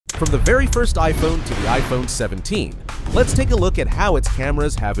From the very first iPhone to the iPhone 17, let's take a look at how its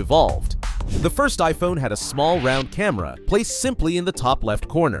cameras have evolved. The first iPhone had a small round camera placed simply in the top left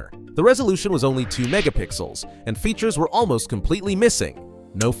corner. The resolution was only 2 megapixels, and features were almost completely missing.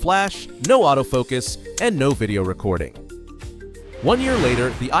 No flash, no autofocus, and no video recording. 1 year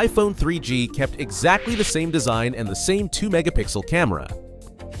later, the iPhone 3G kept exactly the same design and the same 2 megapixel camera.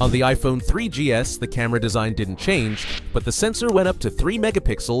 On the iPhone 3GS, the camera design didn't change, but the sensor went up to 3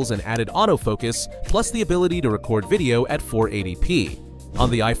 megapixels and added autofocus, plus the ability to record video at 480p. On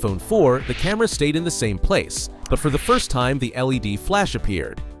the iPhone 4, the camera stayed in the same place, but for the first time the LED flash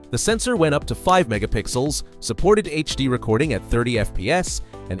appeared. The sensor went up to 5 megapixels, supported HD recording at 30 FPS,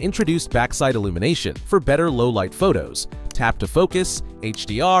 and introduced backside illumination for better low-light photos, tap to focus,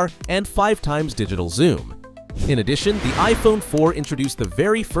 HDR, and 5x digital zoom. In addition, the iPhone 4 introduced the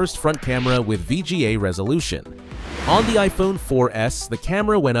very first front camera with VGA resolution. On the iPhone 4S, the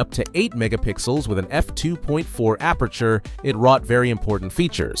camera went up to 8 megapixels with an f2.4 aperture. It wrought very important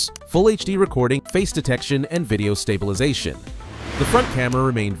features: full HD recording, face detection, and video stabilization. The front camera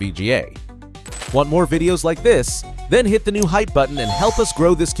remained VGA. Want more videos like this? Then hit the new hype button and help us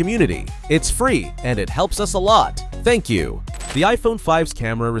grow this community. It's free, and it helps us a lot. Thank you. The iPhone 5's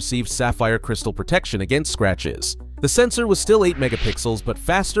camera received sapphire crystal protection against scratches. The sensor was still 8 megapixels but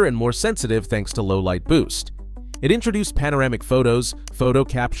faster and more sensitive thanks to low light boost. It introduced panoramic photos, photo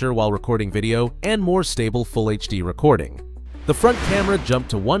capture while recording video, and more stable Full HD recording. The front camera jumped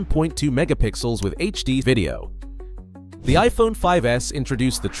to 1.2 megapixels with HD video. The iPhone 5S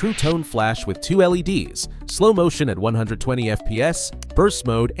introduced the True Tone Flash with 2 LEDs, slow motion at 120 FPS, burst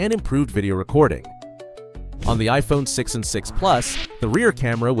mode, and improved video recording. On the iPhone 6 and 6 Plus, the rear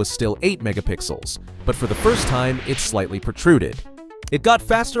camera was still 8 megapixels, but for the first time, it slightly protruded. It got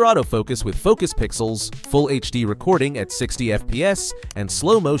faster autofocus with focus pixels, full HD recording at 60 FPS, and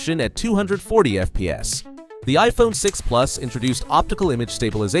slow motion at 240 FPS. The iPhone 6 Plus introduced optical image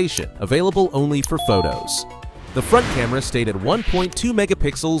stabilization, available only for photos. The front camera stayed at 1.2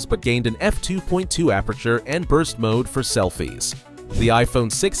 megapixels but gained an f2.2 aperture and burst mode for selfies. The iPhone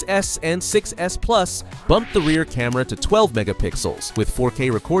 6S and 6S Plus bumped the rear camera to 12 megapixels with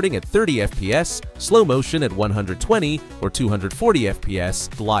 4K recording at 30 FPS, slow motion at 120 or 240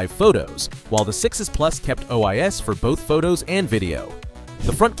 FPS live photos, while the 6S Plus kept OIS for both photos and video.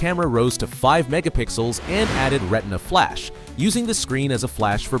 The front camera rose to 5 megapixels and added Retina flash, using the screen as a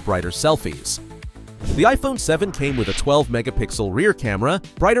flash for brighter selfies. The iPhone 7 came with a 12 megapixel rear camera,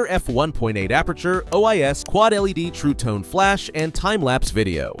 brighter f1.8 aperture, OIS, quad LED True Tone Flash, and time-lapse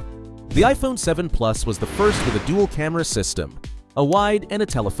video. The iPhone 7 Plus was the first with a dual camera system, a wide and a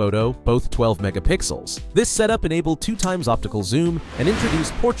telephoto, both 12 megapixels. This setup enabled 2x optical zoom and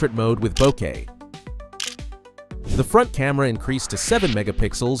introduced portrait mode with bokeh. The front camera increased to 7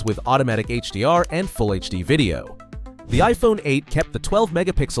 megapixels with automatic HDR and Full HD video. The iPhone 8 kept the 12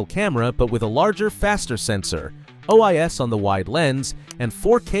 megapixel camera but with a larger, faster sensor, OIS on the wide lens, and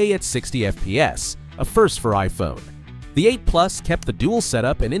 4K at 60 FPS, a first for iPhone. The 8 Plus kept the dual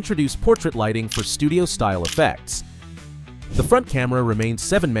setup and introduced portrait lighting for studio-style effects. The front camera remained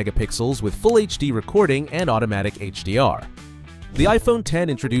 7 megapixels with Full HD recording and automatic HDR. The iPhone 10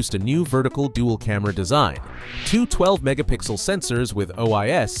 introduced a new vertical dual camera design, two 12 megapixel sensors with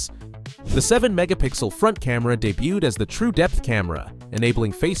OIS. The 7 megapixel front camera debuted as the True Depth camera,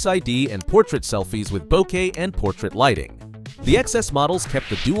 enabling Face ID and portrait selfies with bokeh and portrait lighting. The XS models kept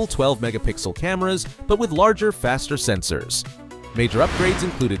the dual 12 megapixel cameras but with larger, faster sensors. Major upgrades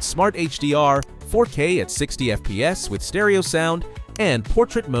included Smart HDR, 4K at 60 FPS with stereo sound, and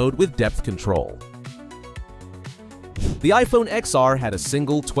portrait mode with depth control. The iPhone XR had a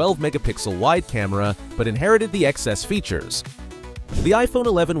single 12 megapixel wide camera but inherited the XS features. The iPhone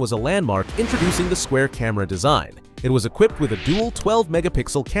 11 was a landmark introducing the square camera design. It was equipped with a dual 12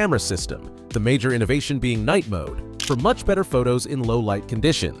 megapixel camera system, the major innovation being night mode, for much better photos in low light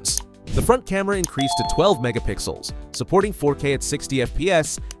conditions. The front camera increased to 12 megapixels, supporting 4K at 60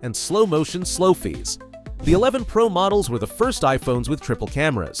 FPS and slow motion selfies. The 11 Pro models were the first iPhones with triple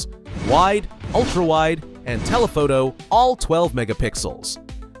cameras, wide, ultra-wide, and telephoto, all 12 megapixels.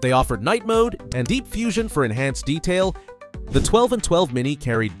 They offered night mode and deep fusion for enhanced detail. The 12 and 12 mini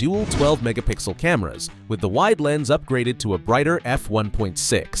carried dual 12 megapixel cameras, with the wide lens upgraded to a brighter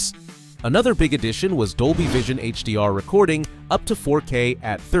f1.6. Another big addition was Dolby Vision HDR recording up to 4K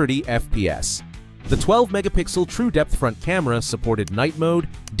at 30 FPS. The 12 megapixel True Depth front camera supported night mode,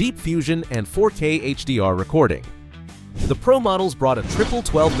 deep fusion, and 4K HDR recording. The Pro models brought a triple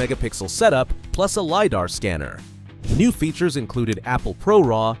 12 megapixel setup plus a LiDAR scanner. New features included Apple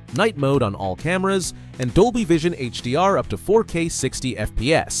ProRAW, night mode on all cameras, and Dolby Vision HDR up to 4K 60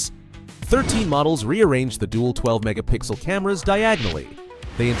 FPS. 13 models rearranged the dual 12-megapixel cameras diagonally.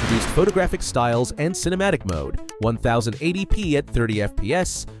 They introduced photographic styles and cinematic mode, 1080p at 30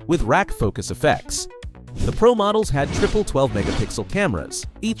 FPS, with rack focus effects. The Pro models had triple 12-megapixel cameras,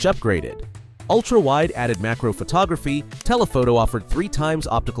 each upgraded. Ultra-wide added macro photography, telephoto offered 3 times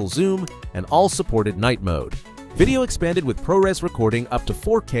optical zoom, and all supported night mode. Video expanded with ProRes recording up to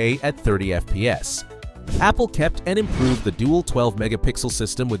 4K at 30 FPS. Apple kept and improved the dual 12-megapixel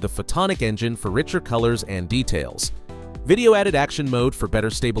system with the Photonic engine for richer colors and details. Video added action mode for better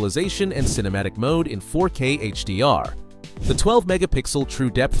stabilization and cinematic mode in 4K HDR. The 12-megapixel true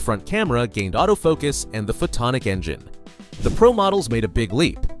depth front camera gained autofocus and the Photonic engine. The Pro models made a big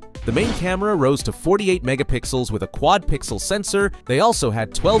leap. The main camera rose to 48 megapixels with a quad-pixel sensor. They also had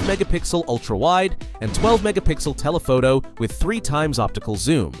 12-megapixel ultra-wide and 12-megapixel telephoto with 3 times optical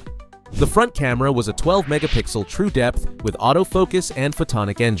zoom. The front camera was a 12-megapixel true depth with autofocus and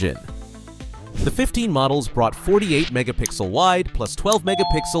Photonic engine. The 15 models brought 48-megapixel wide plus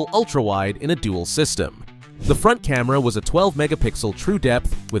 12-megapixel ultra-wide in a dual system. The front camera was a 12-megapixel true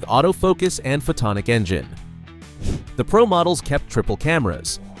depth with autofocus and Photonic engine. The Pro models kept triple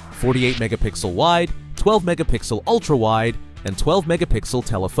cameras, 48-megapixel wide, 12-megapixel ultra-wide, and 12-megapixel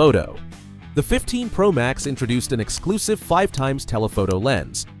telephoto. The 15 Pro Max introduced an exclusive 5x telephoto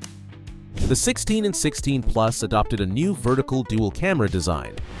lens. The 16 and 16 Plus adopted a new vertical dual camera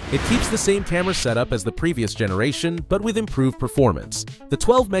design. It keeps the same camera setup as the previous generation, but with improved performance. The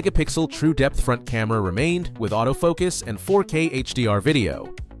 12-megapixel true depth front camera remained, with autofocus and 4K HDR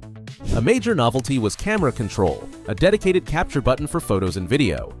video. A major novelty was camera control, a dedicated capture button for photos and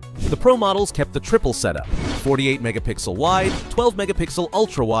video. The Pro models kept the triple setup, 48-megapixel wide, 12-megapixel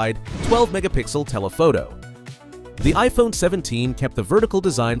ultra-wide, 12-megapixel telephoto. The iPhone 17 kept the vertical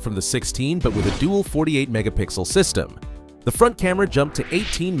design from the 16 but with a dual 48-megapixel system. The front camera jumped to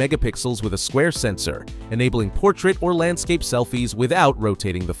 18 megapixels with a square sensor, enabling portrait or landscape selfies without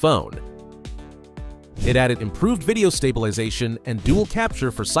rotating the phone. It added improved video stabilization and dual capture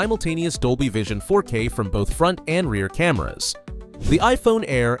for simultaneous Dolby Vision 4K from both front and rear cameras. The iPhone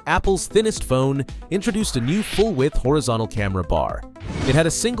Air, Apple's thinnest phone, introduced a new full-width horizontal camera bar. It had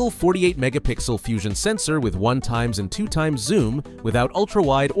a single 48-megapixel fusion sensor with 1x and 2x zoom without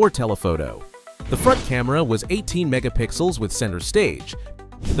ultra-wide or telephoto. The front camera was 18 megapixels with center stage.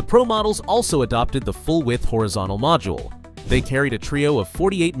 The Pro models also adopted the full-width horizontal module. They carried a trio of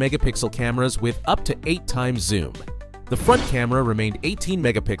 48-megapixel cameras with up to 8x zoom. The front camera remained 18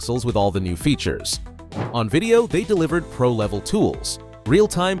 megapixels with all the new features. On video, they delivered pro-level tools: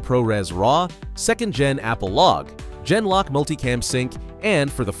 real-time ProRes RAW, 2nd-gen Apple Log, Gen-Lock Multicam Sync,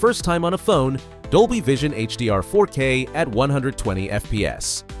 and, for the first time on a phone, Dolby Vision HDR 4K at 120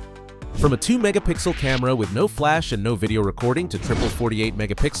 FPS. From a 2-megapixel camera with no flash and no video recording to triple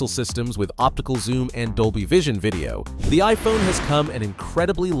 48-megapixel systems with optical zoom and Dolby Vision video, the iPhone has come an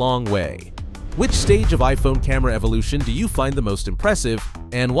incredibly long way. Which stage of iPhone camera evolution do you find the most impressive,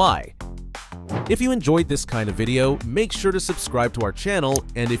 and why? If you enjoyed this kind of video, make sure to subscribe to our channel,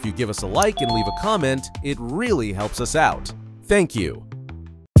 and if you give us a like and leave a comment, it really helps us out. Thank you.